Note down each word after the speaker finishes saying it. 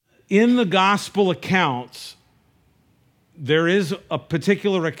In the gospel accounts, there is a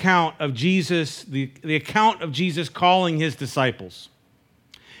particular account of Jesus, the account of Jesus calling his disciples.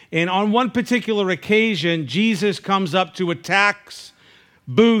 And on one particular occasion, Jesus comes up to a tax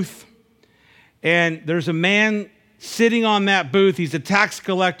booth, and there's a man sitting on that booth. He's a tax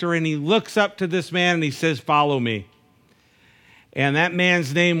collector, and he looks up to this man and he says, "Follow me." And that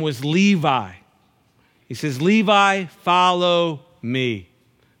man's name was Levi. He says, "Levi, follow me."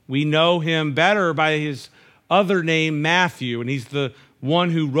 We know him better by his other name, Matthew, and he's the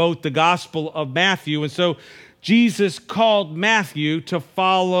one who wrote the Gospel of Matthew. And so Jesus called Matthew to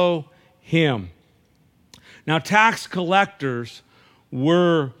follow him. Now, tax collectors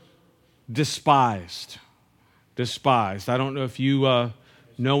were despised. Despised. I don't know if you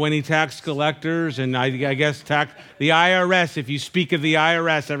know any tax collectors, and I guess the IRS, if you speak of the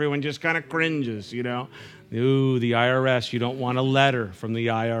IRS, everyone just kind of cringes, you know. Ooh, the IRS, you don't want a letter from the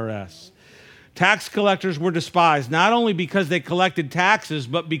IRS. Tax collectors were despised, not only because they collected taxes,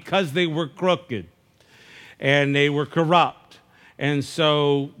 but because they were crooked and they were corrupt. And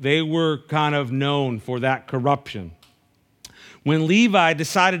so they were kind of known for that corruption. When Levi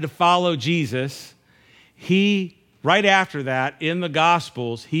decided to follow Jesus, right after that, in the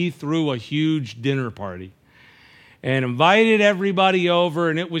Gospels, he threw a huge dinner party and invited everybody over,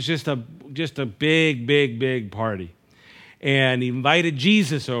 and it was just a big party. And he invited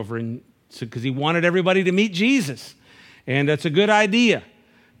Jesus over, and because he wanted everybody to meet Jesus. And that's a good idea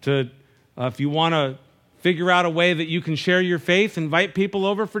to, if you want to figure out a way that you can share your faith, invite people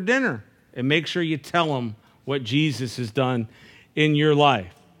over for dinner and make sure you tell them what Jesus has done in your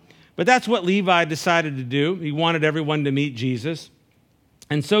life. But that's what Levi decided to do. He wanted everyone to meet Jesus.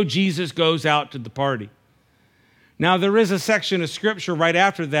 And so Jesus goes out to the party. Now, there is a section of Scripture right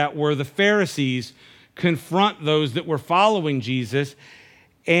after that where the Pharisees confront those that were following Jesus,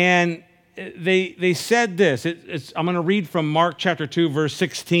 and they said this. I'm going to read from Mark chapter 2, verse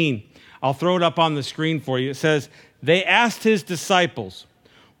 16. I'll throw it up on the screen for you. It says, "They asked his disciples,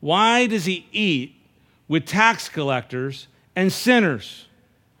 'Why does he eat with tax collectors and sinners?'"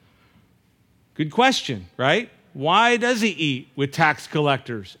 Good question, right? Why does he eat with tax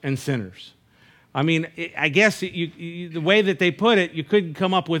collectors and sinners? I mean, I guess the way that they put it, you couldn't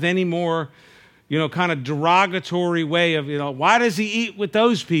come up with any more, kind of derogatory way of, why does he eat with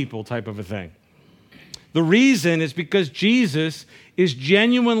those people type of a thing. The reason is because Jesus is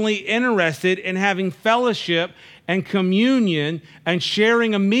genuinely interested in having fellowship and communion and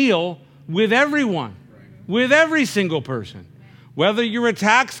sharing a meal with everyone, with every single person. Whether you're a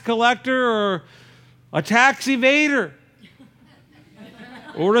tax collector or a tax evader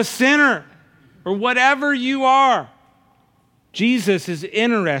or a sinner or whatever you are, Jesus is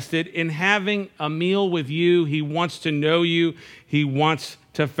interested in having a meal with you. He wants to know you. He wants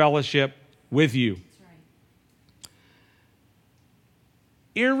to fellowship with you.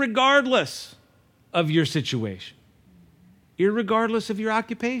 Irregardless of your situation, irregardless of your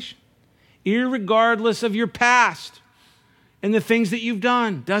occupation, irregardless of your past and the things that you've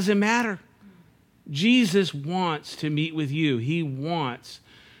done, doesn't matter. Jesus wants to meet with you. He wants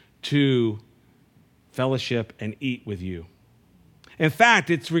to fellowship and eat with you. In fact,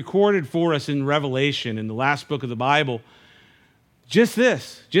 it's recorded for us in Revelation, in the last book of the Bible, just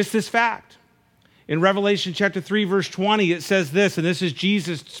this fact. In Revelation chapter 3, verse 20, it says this, and this is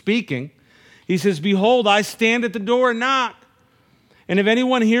Jesus speaking. He says, "Behold, I stand at the door and knock. And if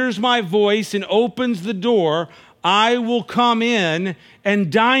anyone hears my voice and opens the door, I will come in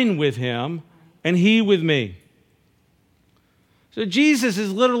and dine with him, and he with me." So Jesus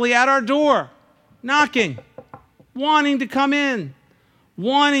is literally at our door, knocking, wanting to come in,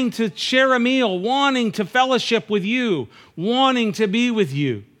 wanting to share a meal, wanting to fellowship with you, wanting to be with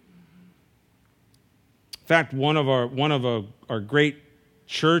you. In fact, one of our great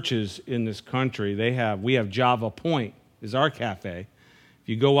churches in this country, we have Java Point is our cafe. If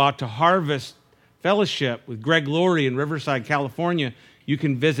you go out to Harvest Fellowship with Greg Laurie in Riverside, California, you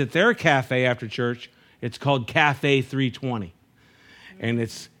can visit their cafe after church. It's called Cafe 320, and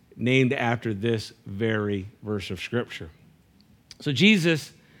it's named after this very verse of Scripture. So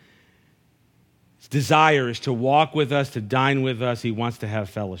Jesus' desire is to walk with us, to dine with us. He wants to have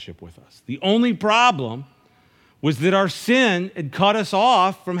fellowship with us. The only problem was that our sin had cut us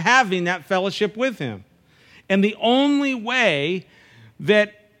off from having that fellowship with him. And the only way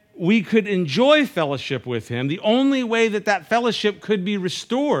that we could enjoy fellowship with him, the only way that that fellowship could be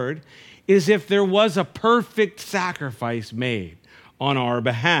restored is if there was a perfect sacrifice made on our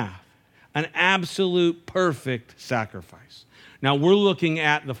behalf, an absolute perfect sacrifice. Now, we're looking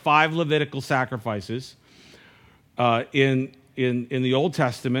at the 5 Levitical sacrifices in in the Old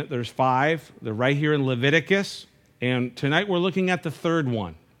Testament. There's 5. They're right here in Leviticus. And tonight we're looking at the third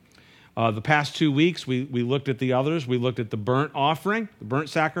one. The past 2 weeks, we looked at the others. We looked at the burnt offering, the burnt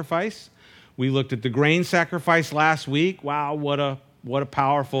sacrifice. We looked at the grain sacrifice last week. Wow, what a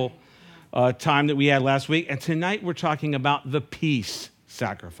powerful time that we had last week. And tonight we're talking about the peace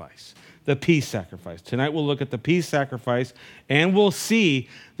sacrifice. The peace sacrifice. Tonight we'll look at the peace sacrifice, and we'll see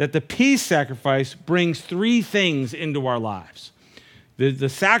that the peace sacrifice brings 3 things into our lives. The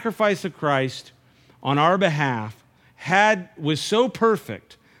sacrifice of Christ on our behalf was so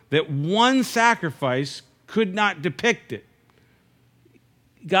perfect that one sacrifice could not depict it.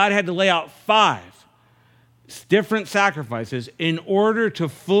 God had to lay out 5 different sacrifices in order to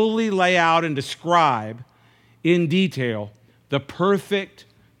fully lay out and describe in detail the perfect,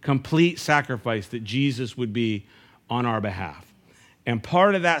 complete sacrifice that Jesus would be on our behalf. And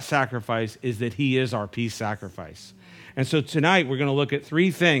part of that sacrifice is that he is our peace sacrifice. And so tonight we're going to look at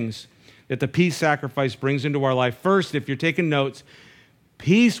 3 things that the peace sacrifice brings into our life. First, if you're taking notes,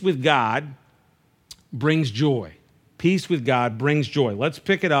 peace with God brings joy. Peace with God brings joy. Let's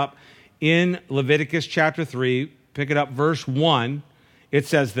pick it up in Leviticus chapter 3. Pick it up, verse 1. It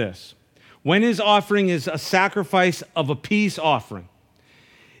says this: when his offering is a sacrifice of a peace offering,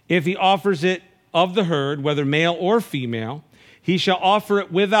 if he offers it of the herd, whether male or female, he shall offer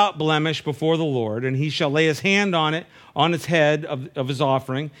it without blemish before the Lord, and he shall lay his hand on it, on its head of his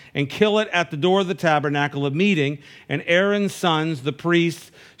offering, and kill it at the door of the tabernacle of meeting, and Aaron's sons, the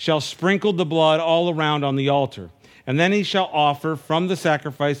priests, shall sprinkle the blood all around on the altar. And then he shall offer from the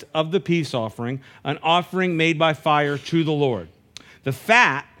sacrifice of the peace offering an offering made by fire to the Lord. The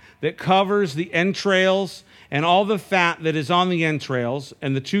fat that covers the entrails and all the fat that is on the entrails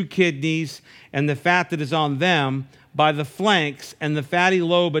and the 2 kidneys and the fat that is on them by the flanks and the fatty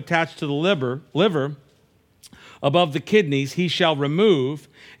lobe attached to the liver above the kidneys he shall remove,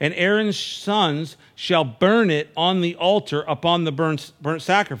 and Aaron's sons shall burn it on the altar upon the burnt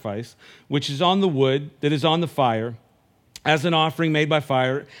sacrifice, which is on the wood that is on the fire, as an offering made by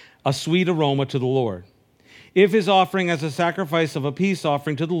fire, a sweet aroma to the Lord. If his offering as a sacrifice of a peace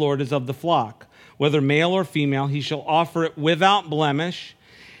offering to the Lord is of the flock, whether male or female, he shall offer it without blemish.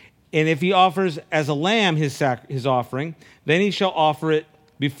 And if he offers as a lamb his offering, then he shall offer it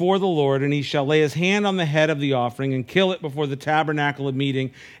before the Lord, and he shall lay his hand on the head of the offering and kill it before the tabernacle of meeting,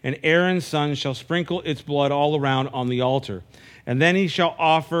 and Aaron's sons shall sprinkle its blood all around on the altar. And then he shall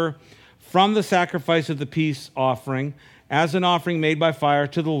offer from the sacrifice of the peace offering, as an offering made by fire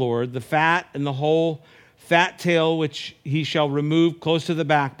to the Lord, the fat and the whole fat tail which he shall remove close to the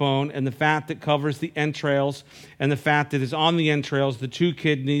backbone, and the fat that covers the entrails, and the fat that is on the entrails, the 2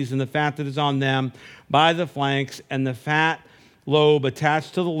 kidneys, and the fat that is on them by the flanks, and the fat lobe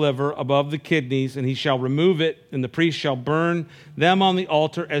attached to the liver above the kidneys, and he shall remove it, and the priest shall burn them on the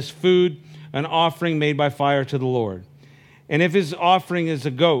altar as food, an offering made by fire to the Lord. And if his offering is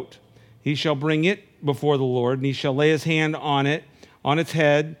a goat, he shall bring it before the Lord, and he shall lay his hand on it, on its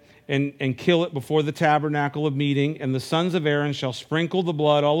head, and kill it before the tabernacle of meeting, and the sons of Aaron shall sprinkle the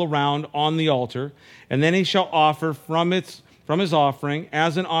blood all around on the altar, and then he shall offer from his offering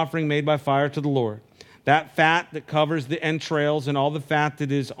as an offering made by fire to the Lord. That fat that covers the entrails and all the fat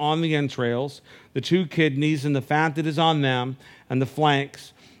that is on the entrails, the 2 kidneys and the fat that is on them, and the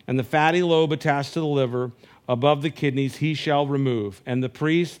flanks, and the fatty lobe attached to the liver above the kidneys he shall remove. And the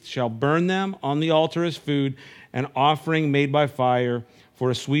priest shall burn them on the altar as food, an offering made by fire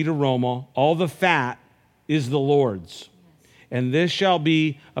for a sweet aroma. All the fat is the Lord's. And this shall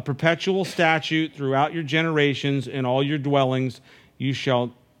be a perpetual statute throughout your generations in all your dwellings. You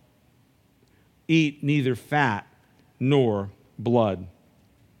shall eat neither fat nor blood.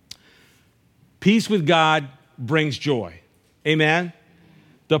 Peace with God brings joy. Amen?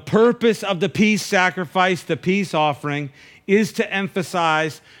 The purpose of the peace sacrifice, the peace offering, is to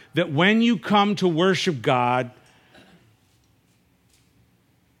emphasize that when you come to worship God,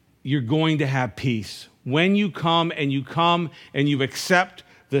 you're going to have peace. When you come and you accept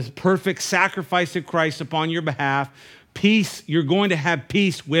the perfect sacrifice of Christ upon your behalf, peace, you're going to have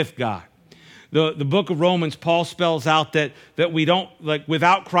peace with God. The book of Romans, Paul spells out that we don't, like,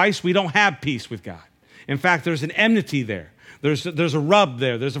 without Christ, we don't have peace with God. In fact, there's an enmity there. There's a rub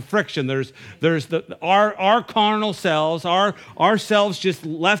there. There's a friction. There's our carnal selves, ourselves just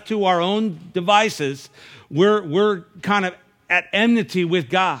left to our own devices. We're kind of at enmity with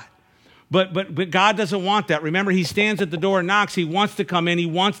God. But God doesn't want that. Remember, he stands at the door and knocks. He wants to come in. He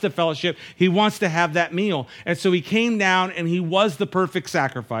wants to fellowship. He wants to have that meal. And so he came down and he was the perfect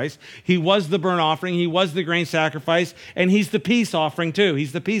sacrifice. He was the burnt offering. He was the grain sacrifice. And he's the peace offering too.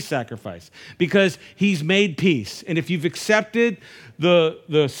 He's the peace sacrifice because he's made peace. And if you've accepted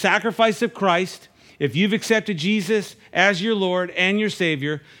the sacrifice of Christ, if you've accepted Jesus as your Lord and your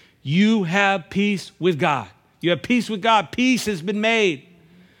Savior, you have peace with God. You have peace with God. Peace has been made.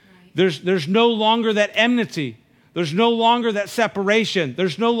 There's no longer that enmity. There's no longer that separation.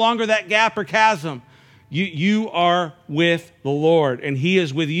 There's no longer that gap or chasm. You are with the Lord, and he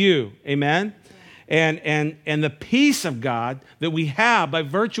is with you. Amen? And the peace of God that we have by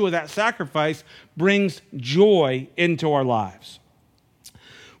virtue of that sacrifice brings joy into our lives.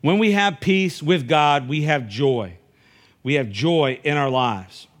 When we have peace with God, we have joy. We have joy in our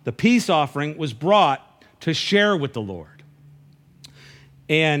lives. The peace offering was brought to share with the Lord.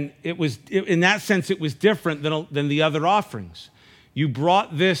 And in that sense, it was different than the other offerings. You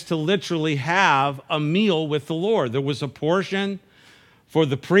brought this to literally have a meal with the Lord. There was a portion for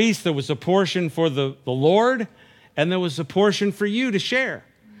the priest, there was a portion for the Lord, and there was a portion for you to share.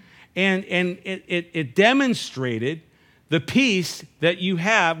 And it demonstrated the peace that you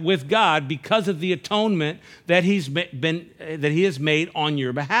have with God because of the atonement that he has made on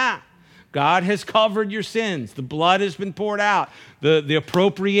your behalf. God has covered your sins. The blood has been poured out. The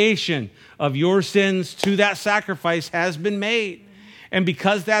appropriation of your sins to that sacrifice has been made. And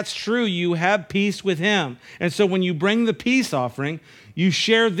because that's true, you have peace with him. And so when you bring the peace offering, you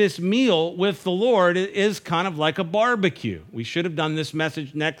share this meal with the Lord. It is kind of like a barbecue. We should have done this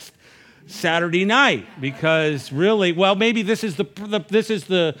message next Saturday night because really, well, maybe this is the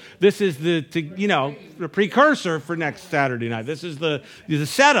precursor for next Saturday night. This is the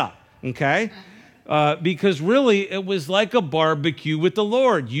setup. Okay? Because really, it was like a barbecue with the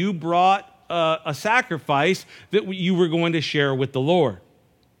Lord. You brought a sacrifice that you were going to share with the Lord.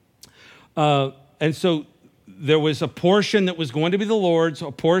 And so there was a portion that was going to be the Lord's,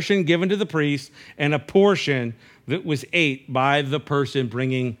 a portion given to the priest, and a portion that was ate by the person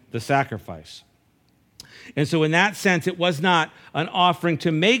bringing the sacrifice. And so in that sense, it was not an offering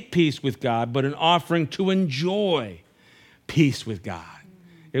to make peace with God, but an offering to enjoy peace with God.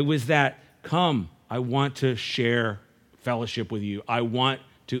 It was that, come, I want to share fellowship with you. I want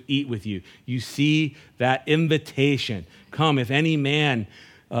to eat with you. You see that invitation. Come, if any man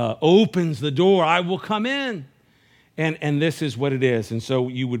opens the door, I will come in. And this is what it is. And so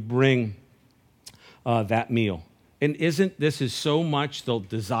you would bring that meal. And this is so much the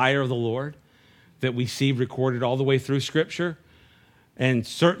desire of the Lord that we see recorded all the way through Scripture? And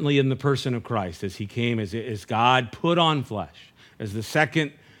certainly in the person of Christ, as he came, as God put on flesh, as the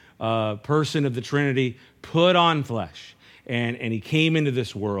second person of the Trinity put on flesh, and he came into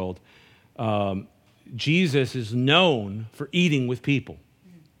this world. Jesus is known for eating with people.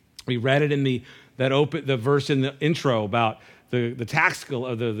 We read it in the verse in the intro about the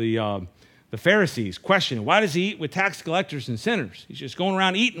Pharisees questioning, why does he eat with tax collectors and sinners? He's just going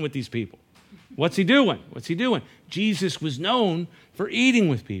around eating with these people. What's he doing? What's he doing? Jesus was known for eating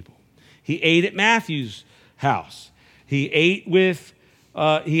with people. He ate at Matthew's house. He ate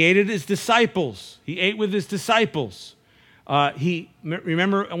at his disciples. He ate with his disciples.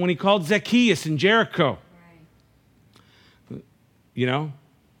 Remember when he called Zacchaeus in Jericho? Right. You know,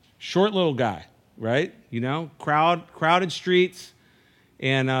 short little guy, right? You know, crowded streets,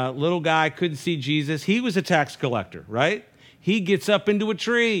 and little guy couldn't see Jesus. He was a tax collector, right? He gets up into a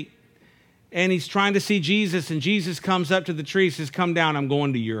tree, and he's trying to see Jesus, and Jesus comes up to the tree and says, come down, I'm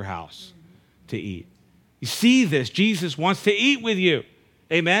going to your house to eat. You see this. Jesus wants to eat with you.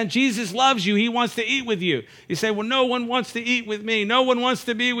 Amen. Jesus loves you. He wants to eat with you. You say, well, no one wants to eat with me. No one wants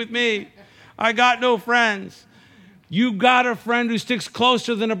to be with me. I got no friends. You got a friend who sticks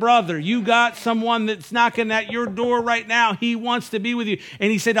closer than a brother. You got someone that's knocking at your door right now. He wants to be with you.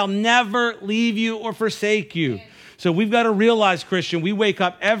 And he said, I'll never leave you or forsake you. So we've got to realize, Christian, we wake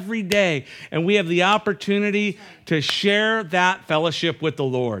up every day and we have the opportunity to share that fellowship with the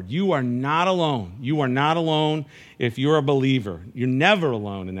Lord. You are not alone. You are not alone if you're a believer. You're never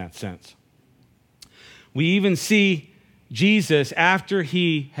alone in that sense. We even see Jesus after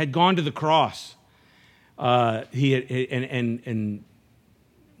he had gone to the cross. He had,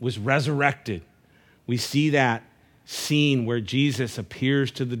 was resurrected. We see that scene where Jesus appears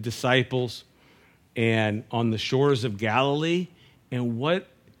to the disciples and on the shores of Galilee, and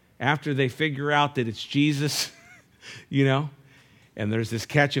after they figure out that it's Jesus, you know, and there's this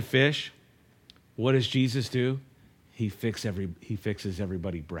catch of fish, what does Jesus do? He fixes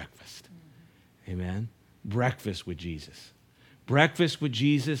everybody breakfast. Amen. Breakfast with Jesus. breakfast with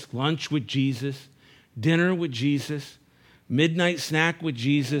Jesus, lunch with Jesus, dinner with Jesus, midnight snack with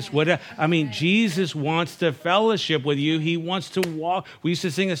Jesus. Jesus wants to fellowship with you. He wants to walk. We used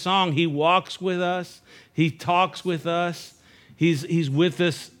to sing a song, He walks with us. He talks with us. He's with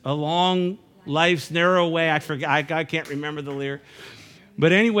us along life's narrow way. I forget. I can't remember the lyric.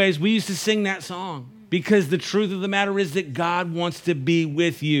 But anyways, we used to sing that song because the truth of the matter is that God wants to be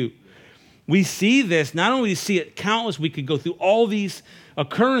with you. We see this, not only see it countless, we could go through all these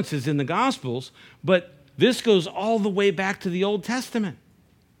occurrences in the Gospels, but this goes all the way back to the Old Testament.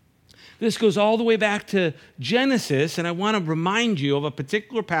 This goes all the way back to Genesis, and I want to remind you of a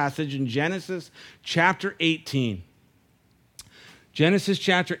particular passage in Genesis chapter 18. Genesis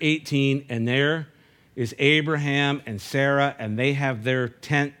chapter 18, and there is Abraham and Sarah, and they have their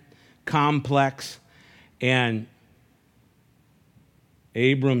tent complex, and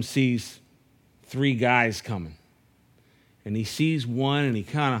Abram sees 3 guys coming. And he sees one, and he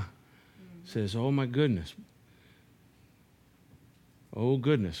kind of says, oh my goodness. Oh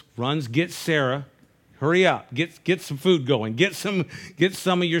goodness. Runs, gets Sarah. Hurry up. Get some food going. Get some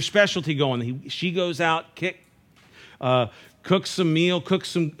of your specialty going. She goes out, cooks some meal, cooks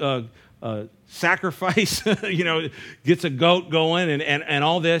some sacrifice, gets a goat going and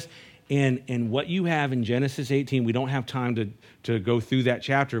all this. And what you have in Genesis 18, we don't have time to go through that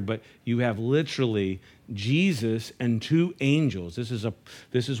chapter, but you have literally Jesus and 2 angels. This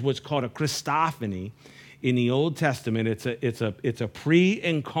is what's called a Christophany in the Old Testament. It's a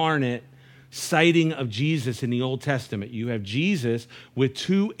pre-incarnate sighting of Jesus in the Old Testament. You have Jesus with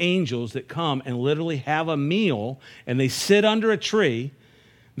 2 angels that come and literally have a meal, and they sit under a tree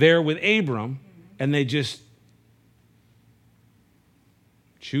there with Abram, and they just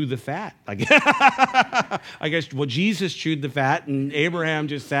chew the fat. I guess, Jesus chewed the fat, and Abraham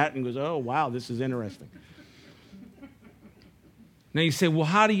just sat and goes, oh, wow, this is interesting. Now you say, well,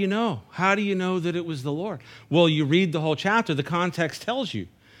 how do you know? How do you know that it was the Lord? Well, you read the whole chapter. The context tells you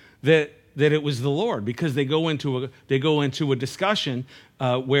that it was the Lord, because they go into a discussion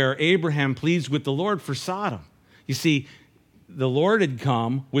where Abraham pleads with the Lord for Sodom. You see, the Lord had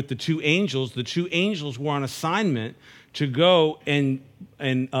come with the 2 angels. The 2 angels were on assignment to go and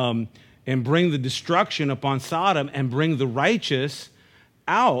bring the destruction upon Sodom and bring the righteous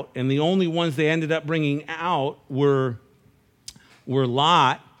out. And the only ones they ended up bringing out were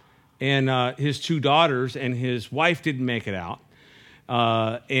Lot and his 2 daughters, and his wife didn't make it out.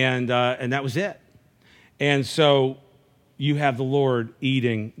 And that was it. And so you have the Lord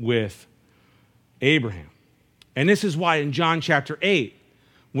eating with Abraham. And this is why in John chapter 8,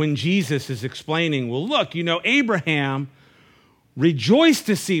 when Jesus is explaining, well, look, Abraham rejoiced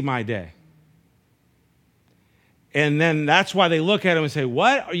to see my day. And then that's why they look at him and say,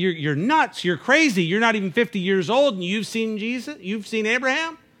 what? You're nuts. You're crazy. You're not even 50 years old, and you've seen Jesus? You've seen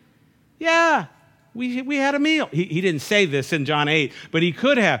Abraham? Yeah. We had a meal. He didn't say this in John 8, but he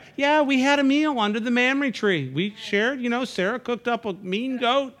could have. Yeah, we had a meal under the Mamre tree. We shared, Sarah cooked up a mean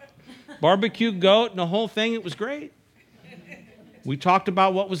goat, barbecue goat, and the whole thing. It was great. We talked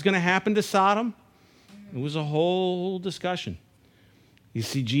about what was going to happen to Sodom. It was a whole discussion. You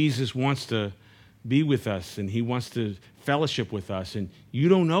see, Jesus wants to be with us, and he wants to fellowship with us, and you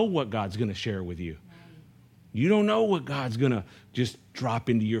don't know what God's going to share with you. You don't know what God's going to just drop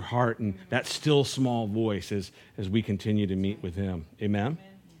into your heart and that still small voice as we continue to meet with him. Amen?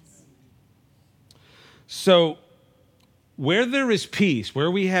 So where there is peace, where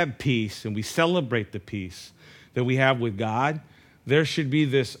we have peace and we celebrate the peace that we have with God, there should be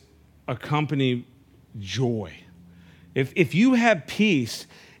this accompanied joy. If you have peace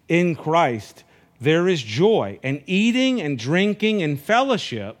in Christ, there is joy. And eating and drinking and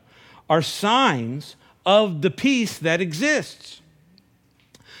fellowship are signs of the peace that exists.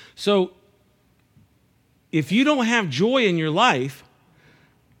 So if you don't have joy in your life,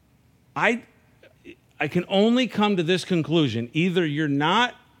 I can only come to this conclusion. Either you're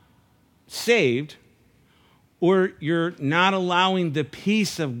not saved, or you're not allowing the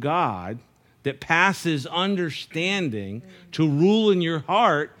peace of God that passes understanding to rule in your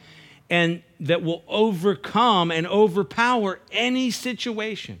heart, and that will overcome and overpower any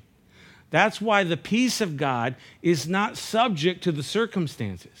situation. That's why the peace of God is not subject to the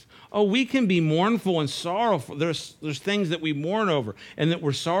circumstances. Oh, we can be mournful and sorrowful. There's things that we mourn over and that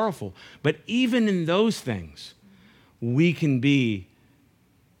we're sorrowful. But even in those things, we can be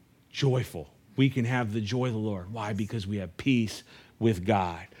joyful. We can have the joy of the Lord. Why? Because we have peace with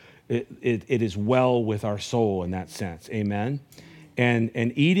God. It is well with our soul in that sense. Amen? And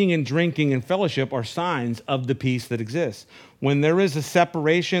eating and drinking and fellowship are signs of the peace that exists. When there is a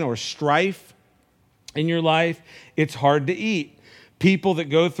separation or strife in your life, it's hard to eat. People that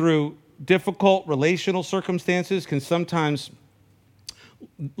go through difficult relational circumstances can sometimes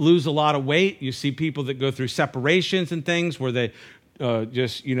lose a lot of weight. You see people that go through separations and things where they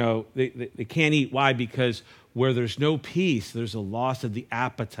they can't eat. Why? Because where there's no peace, there's a loss of the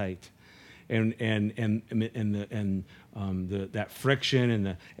appetite, and that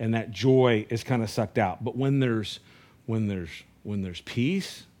friction and that joy is kind of sucked out. But when there's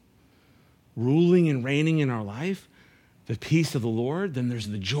peace ruling and reigning in our life, the peace of the Lord, then there's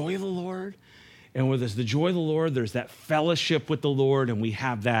the joy of the Lord. And where there's the joy of the Lord, there's that fellowship with the Lord, and we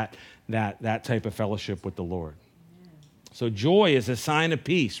have that type of fellowship with the Lord. So joy is a sign of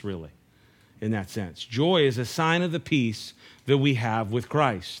peace, really, in that sense. Joy is a sign of the peace that we have with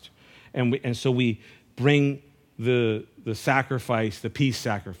Christ. And so we bring the sacrifice, the peace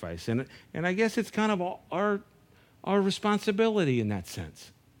sacrifice. And I guess it's kind of our responsibility in that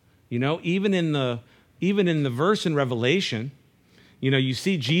sense. Even in the verse in Revelation, you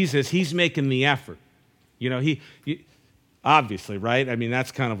see Jesus, he's making the effort. He obviously, right? I mean,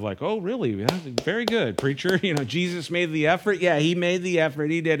 that's kind of like, oh, really? Yeah, very good, preacher. Jesus made the effort. Yeah, he made the effort.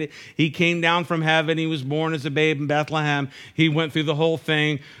 He did it. He came down from heaven. He was born as a babe in Bethlehem. He went through the whole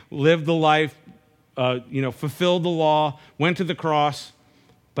thing, lived the life, fulfilled the law, went to the cross.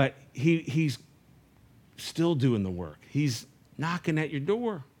 But he's still doing the work. He's knocking at your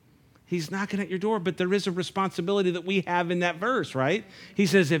door. He's knocking at your door, but there is a responsibility that we have in that verse, right? He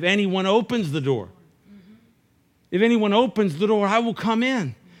says, if anyone opens the door, I will come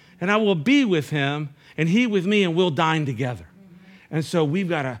in, and I will be with him, and he with me, and we'll dine together. And so we've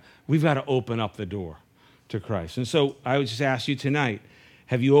got to open up the door to Christ. And so I would just ask you tonight,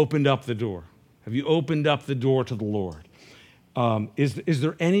 have you opened up the door? Have you opened up the door to the Lord? Is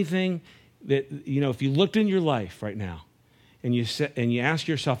there anything that, if you looked in your life right now, and you ask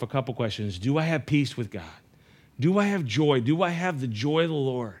yourself a couple questions, do I have peace with God? Do I have joy? Do I have the joy of the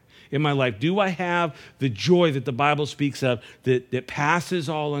Lord in my life? Do I have the joy that the Bible speaks of that passes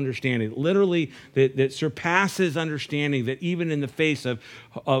all understanding? Literally, that surpasses understanding, that even in the face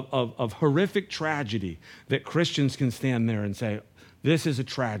of horrific tragedy, that Christians can stand there and say, this is a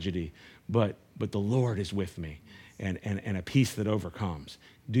tragedy, but the Lord is with me, and a peace that overcomes.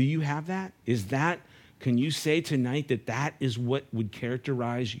 Do you have that? Can you say tonight that is what would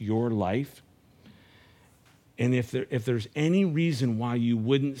characterize your life? And if there's any reason why you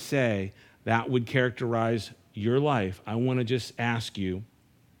wouldn't say that would characterize your life, I want to just ask you,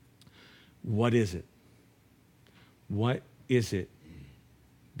 what is it? What is it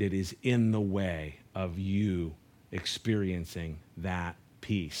that is in the way of you experiencing that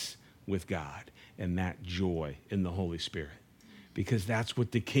peace with God and that joy in the Holy Spirit? Because that's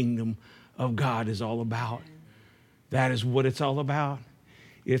what the kingdom of God is all about. That is what it's all about.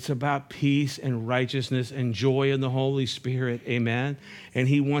 It's about peace and righteousness and joy in the Holy Spirit. Amen. And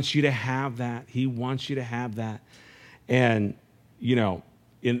he wants you to have that. He wants you to have that. And,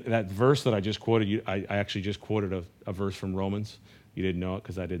 in that verse that I just quoted, I actually just quoted a verse from Romans. You didn't know it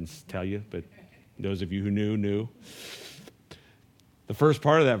because I didn't tell you, but those of you who knew. The first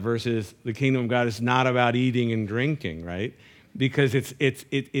part of that verse is the kingdom of God is not about eating and drinking, right? Because that's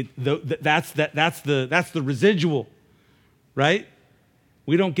the residual, right?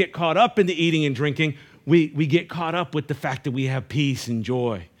 We don't get caught up in the eating and drinking. We get caught up with the fact that we have peace and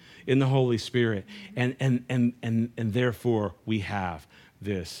joy in the Holy Spirit, and therefore we have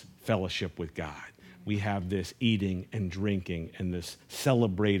this fellowship with God. We have this eating and drinking and this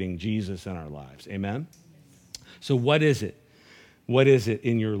celebrating Jesus in our lives. Amen? So what is it? What is it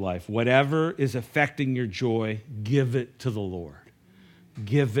in your life? Whatever is affecting your joy, give it to the Lord.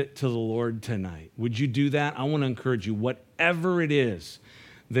 Give it to the Lord tonight. Would you do that? I want to encourage you, whatever it is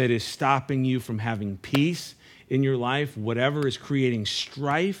that is stopping you from having peace in your life, whatever is creating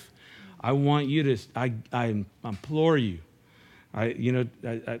strife, I want you to, I implore you,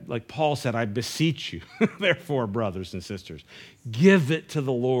 like Paul said, I beseech you, therefore, brothers and sisters, give it to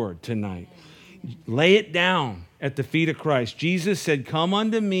the Lord tonight. Lay it down at the feet of Christ. Jesus said, come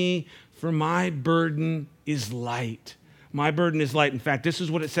unto me, for my burden is light. My burden is light. In fact, this is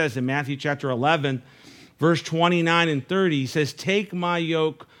what it says in Matthew chapter 11, verse 29 and 30. He says, take my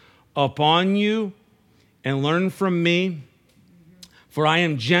yoke upon you and learn from me, for I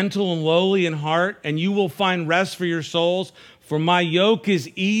am gentle and lowly in heart, and you will find rest for your souls. For my yoke is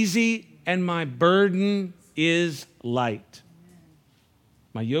easy and my burden is light.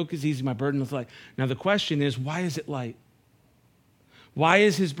 My yoke is easy, my burden is light. Now the question is, why is it light? Why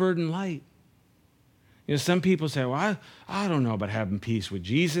is his burden light? Some people say, well, I don't know about having peace with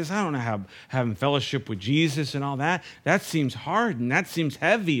Jesus. I don't know how having fellowship with Jesus and all that. That seems hard and that seems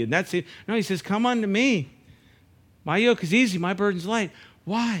heavy. No, he says, come unto me. My yoke is easy, my burden's light.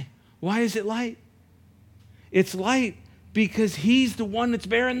 Why? Why is it light? It's light because he's the one that's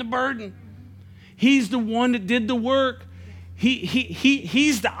bearing the burden. He's the one that did the work.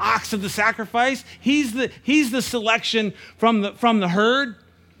 He's the ox of the sacrifice. He's the selection from the herd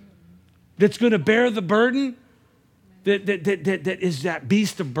that's going to bear the burden, that is that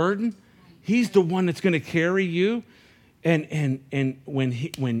beast of burden. He's the one that's going to carry you. And when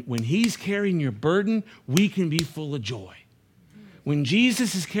he's carrying your burden, we can be full of joy. When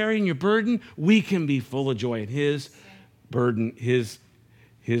Jesus is carrying your burden, we can be full of joy. And his burden is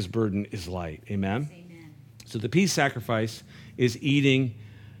light. Amen? Amen. So the peace sacrifice is eating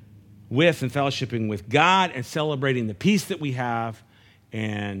with and fellowshipping with God and celebrating the peace that we have,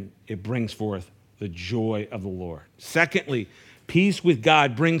 and it brings forth the joy of the Lord. Secondly, peace with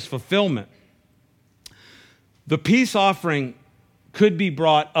God brings fulfillment. The peace offering could be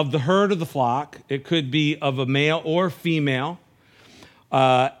brought of the herd of the flock. It could be of a male or female.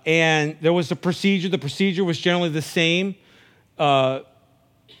 And there was a procedure. The procedure was generally the same that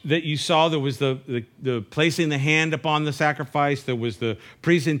you saw. There was the placing the hand upon the sacrifice. There was the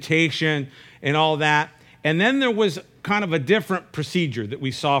presentation and all that. And then there was kind of a different procedure that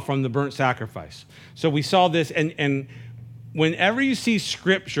we saw from the burnt sacrifice. So we saw this, and whenever you see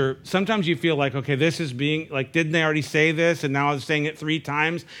scripture, sometimes you feel like, okay, this is being, like, didn't they already say this? And now I'm saying it 3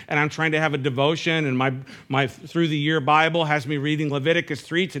 times, and I'm trying to have a devotion, and my through the year Bible has me reading Leviticus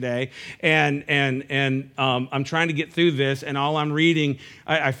 3 today, and I'm trying to get through this, and all I'm reading,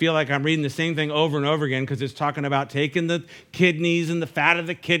 I feel like I'm reading the same thing over and over again, because it's talking about taking the kidneys, and the fat of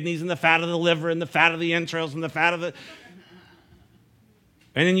the kidneys, and the fat of the liver, and the fat of the entrails, and the fat of the...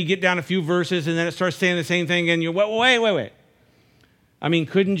 And then you get down a few verses, and then it starts saying the same thing, and you wait. I mean,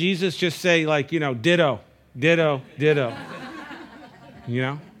 couldn't Jesus just say, like, ditto, ditto, ditto?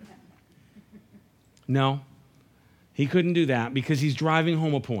 No, he couldn't do that because he's driving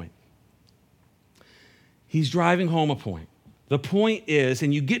home a point. He's driving home a point. The point is,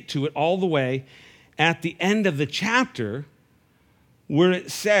 and you get to it all the way at the end of the chapter, where it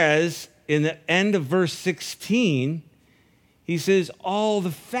says in the end of verse 16, he says, all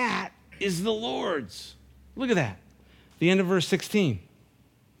the fat is the Lord's. Look at that. The end of verse 16.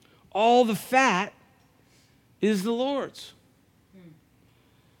 All the fat is the Lord's. And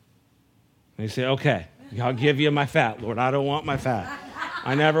you say, okay, I'll give you my fat, Lord. I don't want my fat.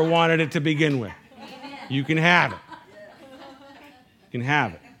 I never wanted it to begin with. You can have it. You can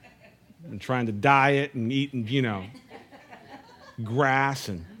have it. I'm trying to diet and eat, grass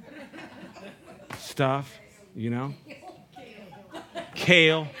and stuff,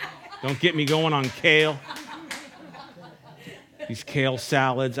 Kale. Don't get me going on kale. These kale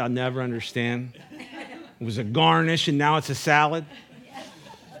salads, I'll never understand. It was a garnish, and now it's a salad.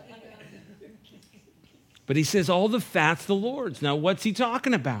 But he says, all the fat's the Lord's. Now, what's he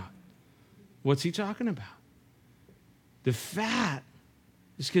talking about? What's he talking about? The fat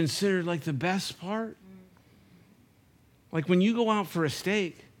is considered like the best part. Like when you go out for a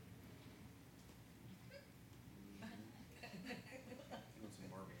steak,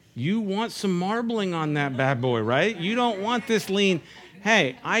 you want some marbling on that bad boy, right? You don't want this lean.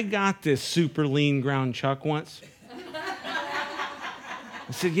 Hey, I got this super lean ground chuck once.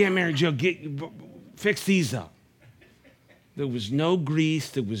 I said, yeah, Mary Jo, fix these up. There was no grease.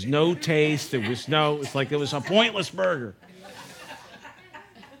 There was no taste. It's like it was a pointless burger.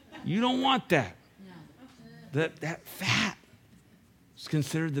 You don't want that. That fat is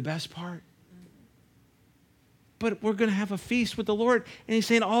considered the best part. But we're going to have a feast with the Lord. And he's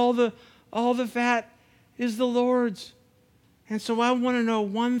saying all the fat is the Lord's. And so I want to know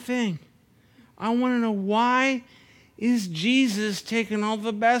one thing. I want to know, why is Jesus taking all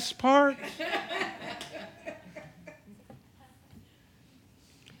the best part?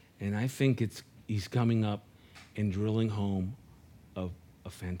 And I think he's coming up and drilling home a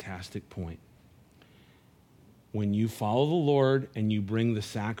fantastic point. When you follow the Lord and you bring the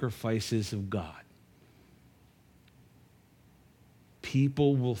sacrifices of God,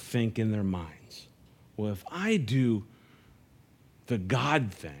 people will think in their minds, well, if I do the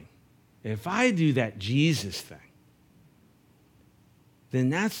God thing, if I do that Jesus thing, then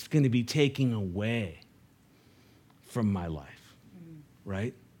that's going to be taking away from my life,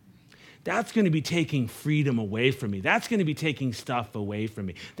 right? That's going to be taking freedom away from me. That's going to be taking stuff away from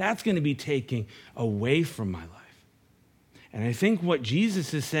me. That's going to be taking away from my life. And I think what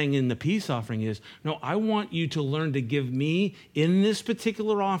Jesus is saying in the peace offering is, no, I want you to learn to give me in this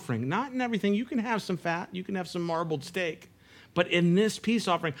particular offering, not in everything. You can have some fat, you can have some marbled steak. But in this peace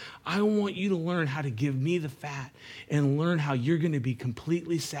offering, I want you to learn how to give me the fat and learn how you're going to be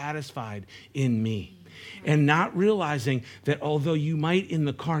completely satisfied in me. And not realizing that although you might in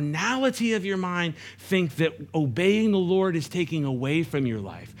the carnality of your mind think that obeying the Lord is taking away from your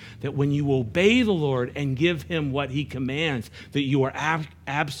life, that when you obey the Lord and give him what he commands, that you are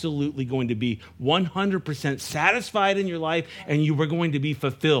absolutely going to be 100% satisfied in your life and you are going to be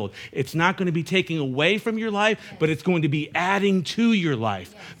fulfilled. It's not going to be taking away from your life, but it's going to be adding to your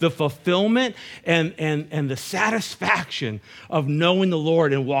life. The fulfillment and the satisfaction of knowing the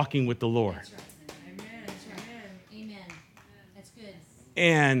Lord and walking with the Lord.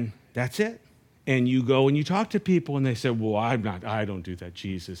 And that's it. And you go and you talk to people and they say, well, I don't do that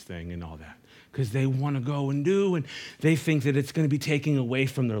Jesus thing and all that. Because they want to go and do, and they think that it's going to be taking away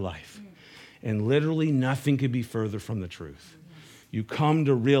from their life. And literally nothing could be further from the truth. You come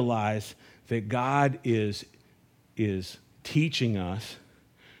to realize that God is teaching us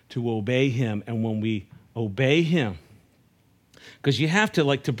to obey him. And when we obey him, because you have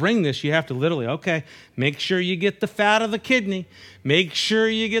to, to bring this, you have to literally, okay, make sure you get the fat of the kidney. Make sure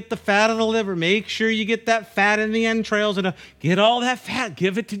you get the fat of the liver. Make sure you get that fat in the entrails. And get all that fat.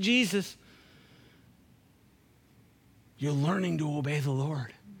 Give it to Jesus. You're learning to obey the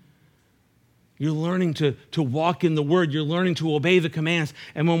Lord. You're learning to walk in the Word. You're learning to obey the commands.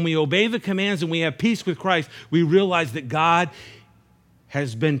 And when we obey the commands and we have peace with Christ, we realize that God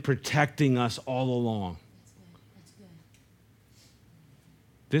has been protecting us all along.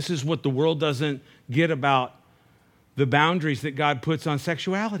 This is what the world doesn't get about the boundaries that God puts on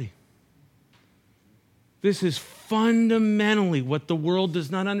sexuality. This is fundamentally what the world does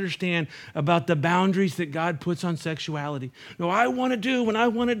not understand about the boundaries that God puts on sexuality. No, I want to do, and I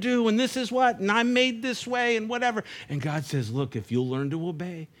want to do, and this is what, and I'm made this way, and whatever. And God says, look, if you'll learn to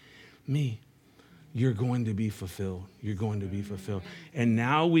obey me, you're going to be fulfilled. You're going to be fulfilled. And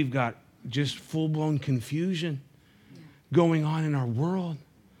now we've got just full-blown confusion going on in our world.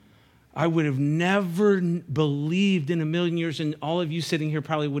 I would have never believed in a million years, and all of you sitting here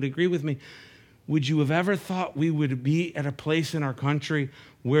probably would agree with me. Would you have ever thought we would be at a place in our country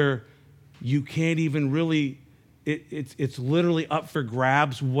where you can't even really, it's literally up for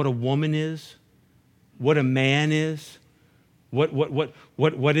grabs what a woman is, what a man is,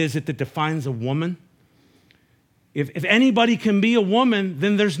 what is it that defines a woman? If anybody can be a woman,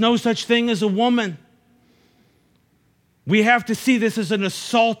 then there's no such thing as a woman. We have to see this as an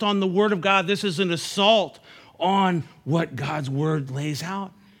assault on the Word of God. This is an assault on what God's Word lays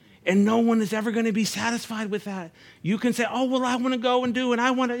out. And no one is ever going to be satisfied with that. You can say, oh, well, I want to go and do, and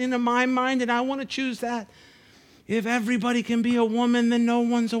I want to, into my mind, and I want to choose that. If everybody can be a woman, then no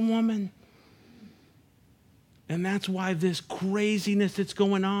one's a woman. And that's why this craziness that's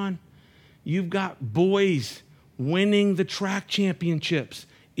going on. You've got boys winning the track championships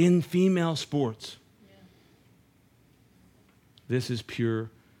in female sports. This is pure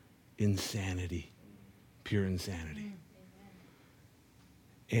insanity. Pure insanity.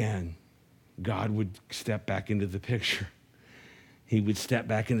 And God would step back into the picture. He would step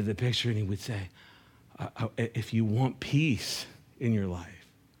back into the picture and he would say, if you want peace in your life,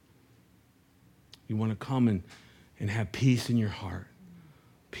 you want to come and have peace in your heart,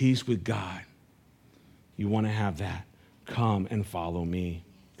 peace with God, you want to have that, come and follow me.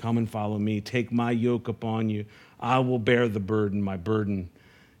 Come and follow me. Take my yoke upon you. I will bear the burden. My burden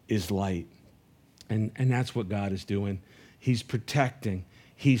is light. And that's what God is doing. He's protecting.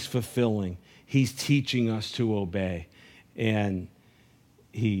 He's fulfilling. He's teaching us to obey. And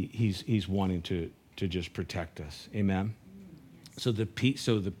he's wanting to just protect us. Amen? So the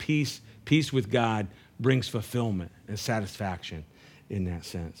peace with God brings fulfillment and satisfaction in that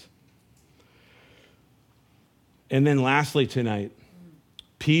sense. And then lastly tonight,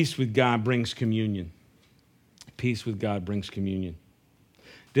 peace with God brings communion. Peace with God brings communion.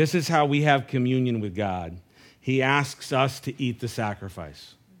 This is how we have communion with God. He asks us to eat the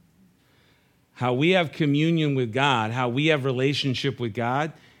sacrifice. How we have communion with God, how we have relationship with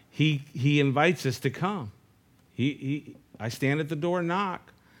God, He invites us to come. I stand at the door and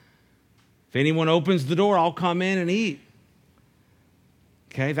knock. If anyone opens the door, I'll come in and eat.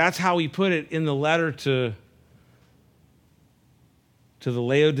 Okay, that's how He put it in the letter to the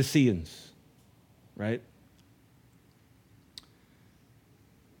Laodiceans, right?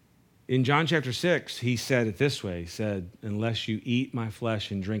 In John chapter 6, he said it this way. He said, unless you eat my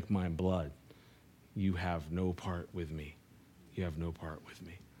flesh and drink my blood, you have no part with me. You have no part with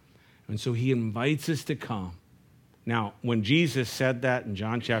me. And so he invites us to come. Now, when Jesus said that in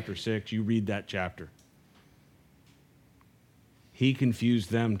John chapter 6, you read that chapter. He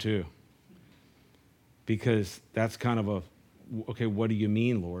confused them too. Because that's kind of okay, what do you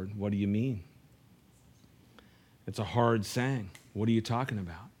mean, Lord? What do you mean? It's a hard saying. What are you talking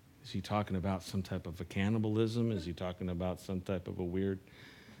about? Is he talking about some type of a cannibalism? Is he talking about some type of a weird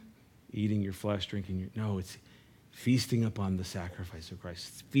eating your flesh, drinking your... No, it's feasting upon the sacrifice of Christ.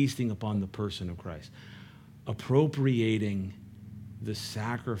 It's feasting upon the person of Christ. Appropriating the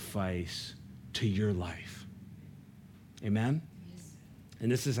sacrifice to your life. Amen? Yes.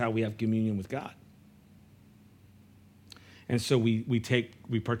 And this is how we have communion with God. And so we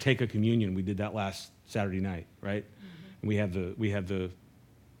partake of communion. We did that last Saturday night, right? Mm-hmm. And we had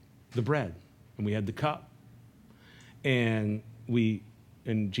the bread, and we had the cup. And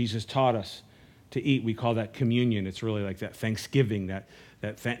Jesus taught us to eat. We call that communion. It's really like that Thanksgiving,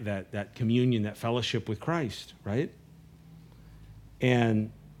 that communion, that fellowship with Christ, right?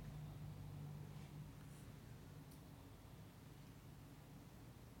 And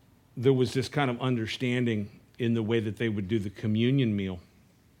there was this kind of understanding in the way that they would do the communion meal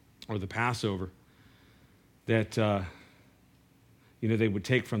or the Passover that, they would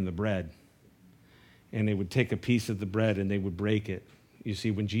take from the bread, and they would take a piece of the bread and they would break it. You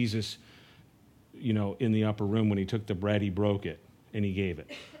see, when Jesus, in the upper room, when he took the bread, he broke it and he gave it,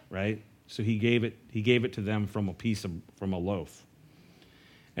 right? So he gave it to them from a loaf.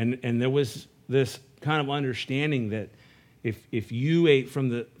 And there was this kind of understanding that if you ate from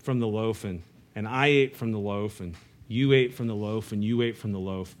the loaf and I ate from the loaf and you ate from the loaf and you ate from the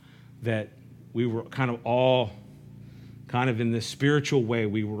loaf, that we were kind of all kind of in this spiritual way,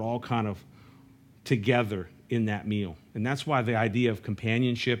 we were all kind of together in that meal. And that's why the idea of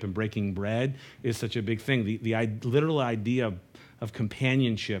companionship and breaking bread is such a big thing. The literal idea of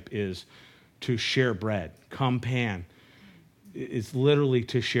companionship is to share bread. Compan is literally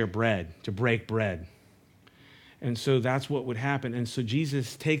to share bread, to break bread. And so that's what would happen. And so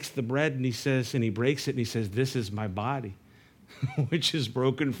Jesus takes the bread and he breaks it and he says, "This is my body, which is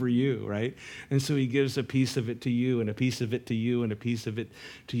broken for you," right? And so he gives a piece of it to you and a piece of it to you and a piece of it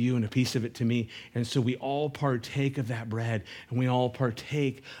to you and a piece of it to me. And so we all partake of that bread and we all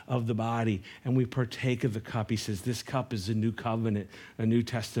partake of the body and we partake of the cup. He says, "This cup is a new covenant, a new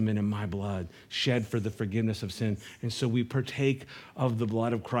testament in my blood, shed for the forgiveness of sin." And so we partake of the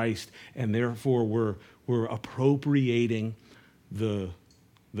blood of Christ, and therefore we're appropriating the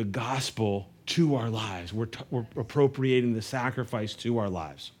gospel to our lives. We're appropriating the sacrifice to our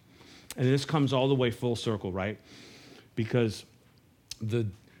lives. And this comes all the way full circle, right? Because the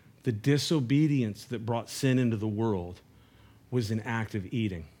disobedience that brought sin into the world was an act of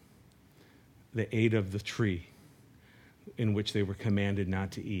eating. They ate of the tree in which they were commanded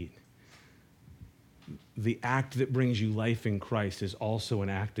not to eat. The act that brings you life in Christ is also an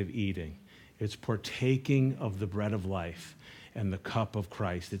act of eating. It's partaking of the bread of life and the cup of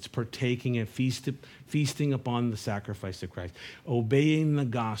Christ. It's partaking and feasting upon the sacrifice of Christ. Obeying the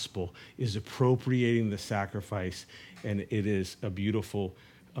gospel is appropriating the sacrifice, and it is a beautiful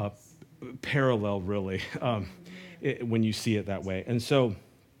parallel, really, when you see it that way. And so,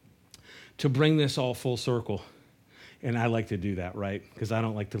 to bring this all full circle, and I like to do that, right? Because I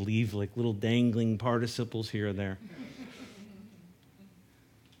don't like to leave like little dangling participles here or there.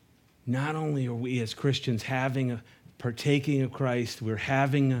 Not only are we as Christians partaking of Christ, we're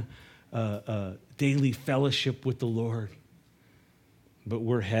having a daily fellowship with the Lord, but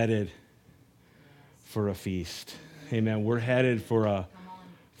we're headed for a feast. Amen. We're headed for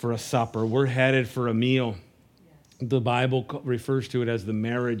a supper. We're headed for a meal. The Bible refers to it as the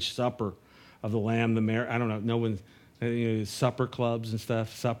marriage supper of the Lamb. I don't know. No one, supper clubs and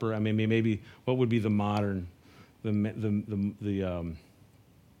stuff. Supper. I mean, maybe what would be the modern,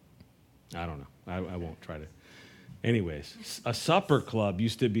 I don't know. I won't try to. Anyways, a supper club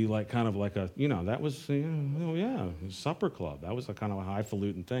used to be like kind of like that was, a supper club. That was a kind of a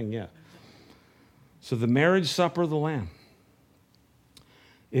highfalutin thing, yeah. So the marriage supper of the Lamb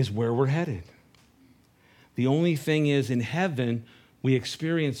is where we're headed. The only thing is, in heaven, we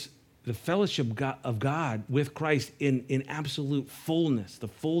experience the fellowship of God with Christ in absolute fullness, the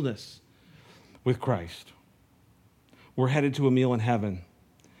fullness with Christ. We're headed to a meal in heaven.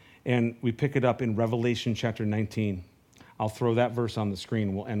 And we pick it up in Revelation chapter 19. I'll throw that verse on the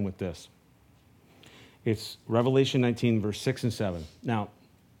screen. We'll end with this. It's Revelation 19, verse 6 and 7. Now,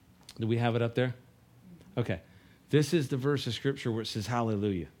 do we have it up there? Okay. This is the verse of Scripture where it says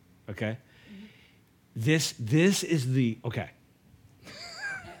hallelujah. Okay? This is the, okay.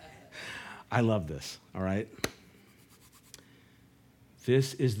 I love this, all right?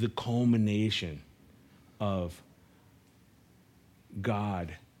 This is the culmination of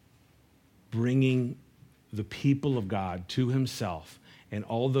God bringing the people of God to himself, and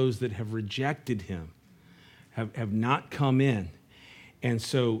all those that have rejected him have not come in. And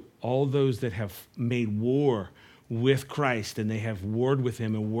so all those that have made war with Christ, and they have warred with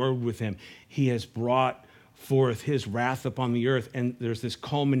him and warred with him, he has brought forth his wrath upon the earth. And there's this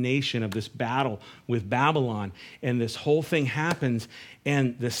culmination of this battle with Babylon. And this whole thing happens,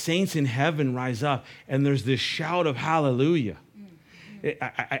 and the saints in heaven rise up, and there's this shout of hallelujah.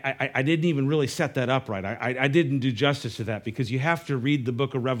 I didn't even really set that up right. I didn't do justice to that, because you have to read the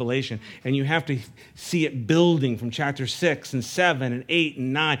book of Revelation and you have to see it building from chapter 6 and 7 and 8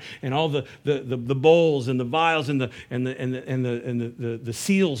 and 9 and all the bowls and the vials and the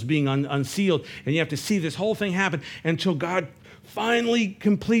seals being unsealed. And you have to see this whole thing happen until God finally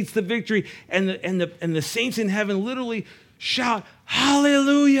completes the victory. And the saints in heaven literally shout,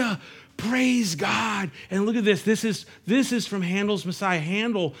 hallelujah! Praise God. And look at this. This is from Handel's Messiah.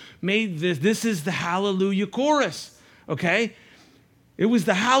 Handel made this. This is the Hallelujah chorus. Okay? It was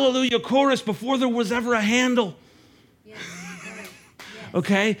the Hallelujah chorus before there was ever a Handel. Yes.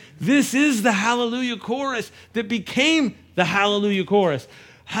 Okay? This is the Hallelujah chorus that became the Hallelujah chorus.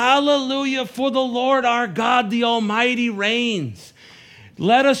 Hallelujah, for the Lord our God, the Almighty reigns.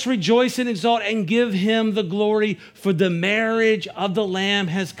 Let us rejoice and exalt and give him the glory, for the marriage of the Lamb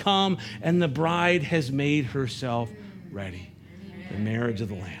has come and the bride has made herself ready. Amen. The marriage of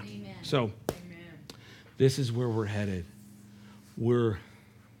the Lamb. Amen. So, this is where we're headed. We've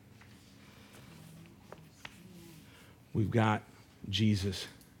got Jesus,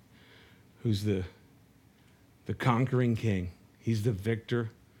 who's the conquering king. He's the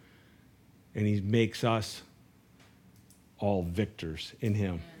victor, and he makes us all victors in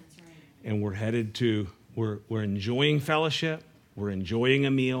him. Yeah, right. And we're headed to, we're enjoying fellowship, we're enjoying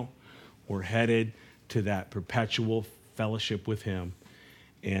a meal, we're headed to that perpetual fellowship with him.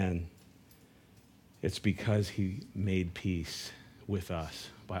 And it's because he made peace with us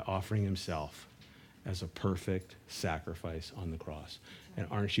by offering himself as a perfect sacrifice on the cross. And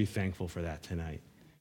aren't you thankful for that tonight?